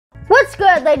What's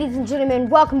good, ladies and gentlemen?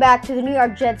 Welcome back to the New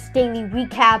York Jets Daily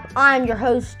Recap. I'm your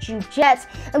host, Jude Jets.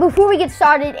 And before we get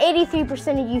started,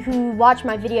 83% of you who watch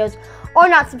my videos are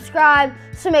not subscribed,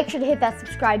 so make sure to hit that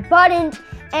subscribe button.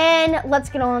 And let's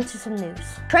get on to some news.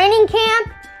 Training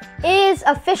camp is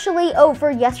officially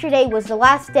over. Yesterday was the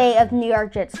last day of New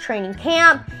York Jets training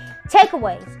camp.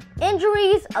 Takeaways: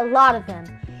 injuries, a lot of them.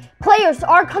 Players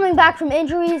are coming back from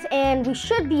injuries, and we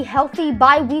should be healthy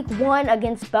by week 1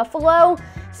 against Buffalo.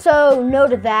 So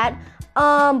note of that.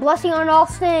 Blessing on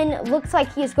Alston looks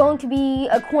like he is going to be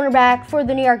a cornerback for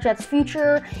the New York Jets'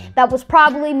 future. That was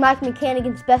probably Mike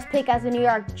McCannigan's best pick as a New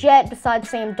York Jet besides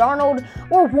Sam Darnold,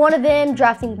 or one of them,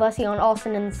 drafting Blessing on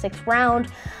Alston in the 6th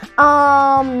round.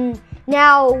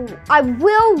 Now, I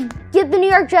will give the New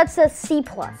York Jets a C+.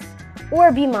 Or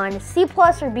a B-, C+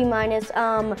 or B-.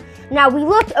 Now, we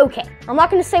looked okay. I'm not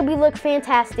going to say we looked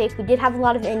fantastic. We did have a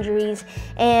lot of injuries,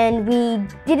 and we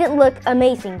didn't look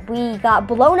amazing. We got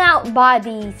blown out by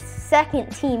the second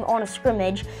team on a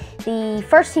scrimmage. The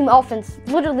first team offense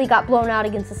literally got blown out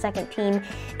against the second team,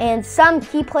 and some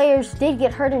key players did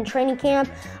get hurt in training camp.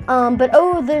 But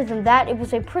other than that, it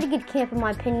was a pretty good camp in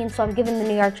my opinion, so I'm giving the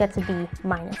New York Jets a B-.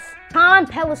 Tom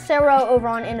Pelissero over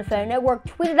on NFL Network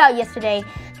tweeted out yesterday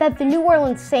that the New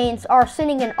Orleans Saints are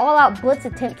sending an all-out blitz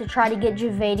attempt to try to get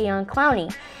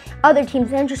Clowney. Other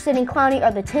teams interested in Clowney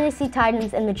are the Tennessee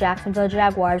Titans and the Jacksonville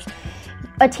Jaguars.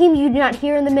 A team you do not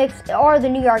hear in the mix are the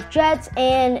New York Jets,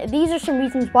 and these are some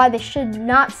reasons why they should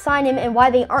not sign him and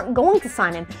why they aren't going to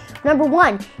sign him. Number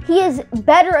 1, he is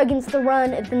better against the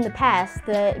run than the pass.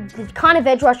 The kind of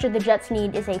edge rusher the Jets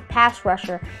need is a pass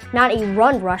rusher, not a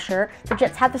run rusher. The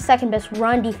Jets have the second best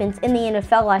run defense in the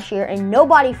NFL last year, and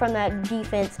nobody from that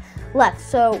defense left.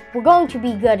 So we're going to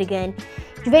be good again.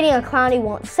 Clowney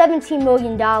wants $17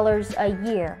 million a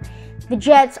year. The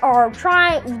Jets are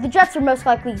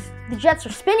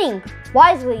spending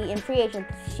wisely in free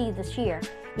agency this year.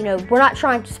 You know, we're not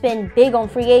trying to spend big on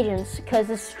free agents because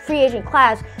this free agent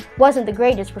class wasn't the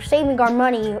greatest. We're saving our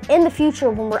money in the future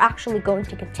when we're actually going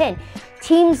to contend.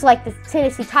 Teams like the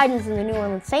Tennessee Titans and the New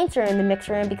Orleans Saints are in the mix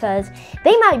because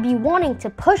they might be wanting to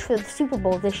push for the Super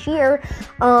Bowl this year.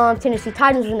 Tennessee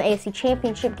Titans were in the AFC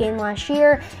Championship game last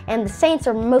year, and the Saints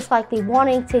are most likely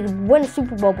wanting to win a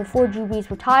Super Bowl before Drew Brees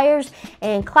retires,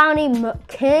 and Clowney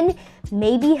can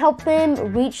maybe help them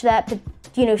reach that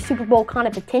Super Bowl kind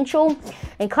of potential.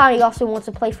 And Clowney also wants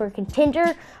to play for a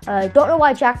contender. Don't know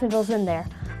why Jacksonville's in there.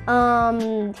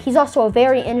 He's also a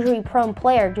very injury-prone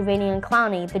player,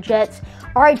 Clowney. The Jets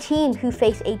are a team who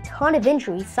face a ton of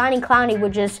injuries. Signing Clowney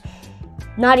would just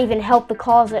not even help the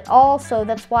cause at all, so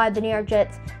that's why the New York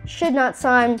Jets should not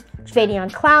sign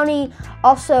Clowney.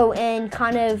 Also, in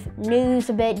kind of news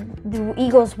a bit, the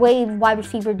Eagles waived wide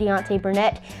receiver Deontay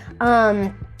Burnett.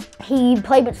 He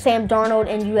played with Sam Darnold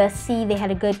in USC. They had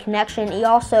a good connection. He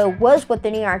also was with the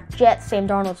New York Jets Sam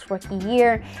Darnold's rookie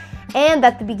year and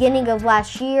at the beginning of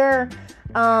last year,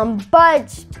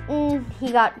 but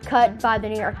he got cut by the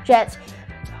New York Jets.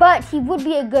 But he would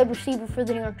be a good receiver for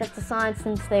the New York Jets to sign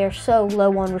since they are so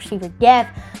low on receiver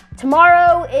depth.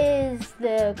 Tomorrow is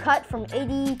the cut from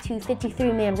 80 to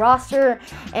 53-man roster,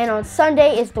 and on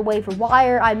Sunday is the waiver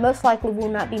wire. I most likely will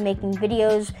not be making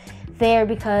videos there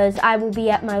because I will be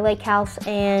at my lake house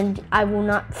and I will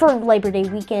not for Labor Day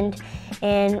weekend,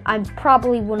 and I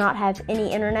probably will not have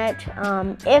any internet.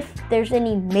 If there's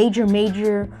any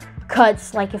major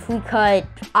cuts, like if we cut,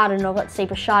 I don't know, let's say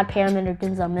Rashad Perriman or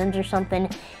Denzel Mims or something,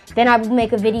 then I would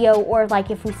make a video. Or like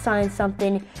if we sign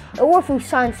something, or if we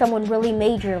sign someone really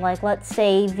major, like let's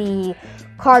say the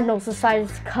Cardinals decided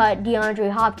to cut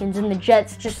DeAndre Hopkins and the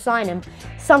Jets just sign him,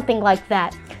 something like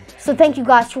that. So thank you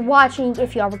guys for watching.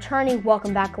 If you are returning,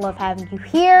 welcome back. I love having you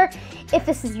here. If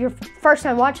this is your first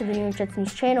time watching the New York Jets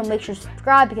News channel, make sure to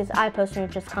subscribe because I post New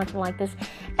York Jets content like this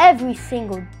every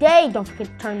single day. Don't forget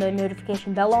to turn the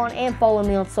notification bell on and follow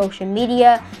me on social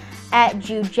media at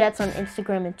Jude Jets on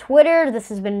Instagram and Twitter. This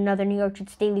has been another New York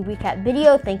Jets Daily Recap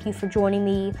video. Thank you for joining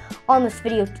me on this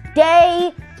video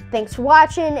today. Thanks for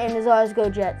watching, and as always, go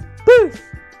Jets. Peace!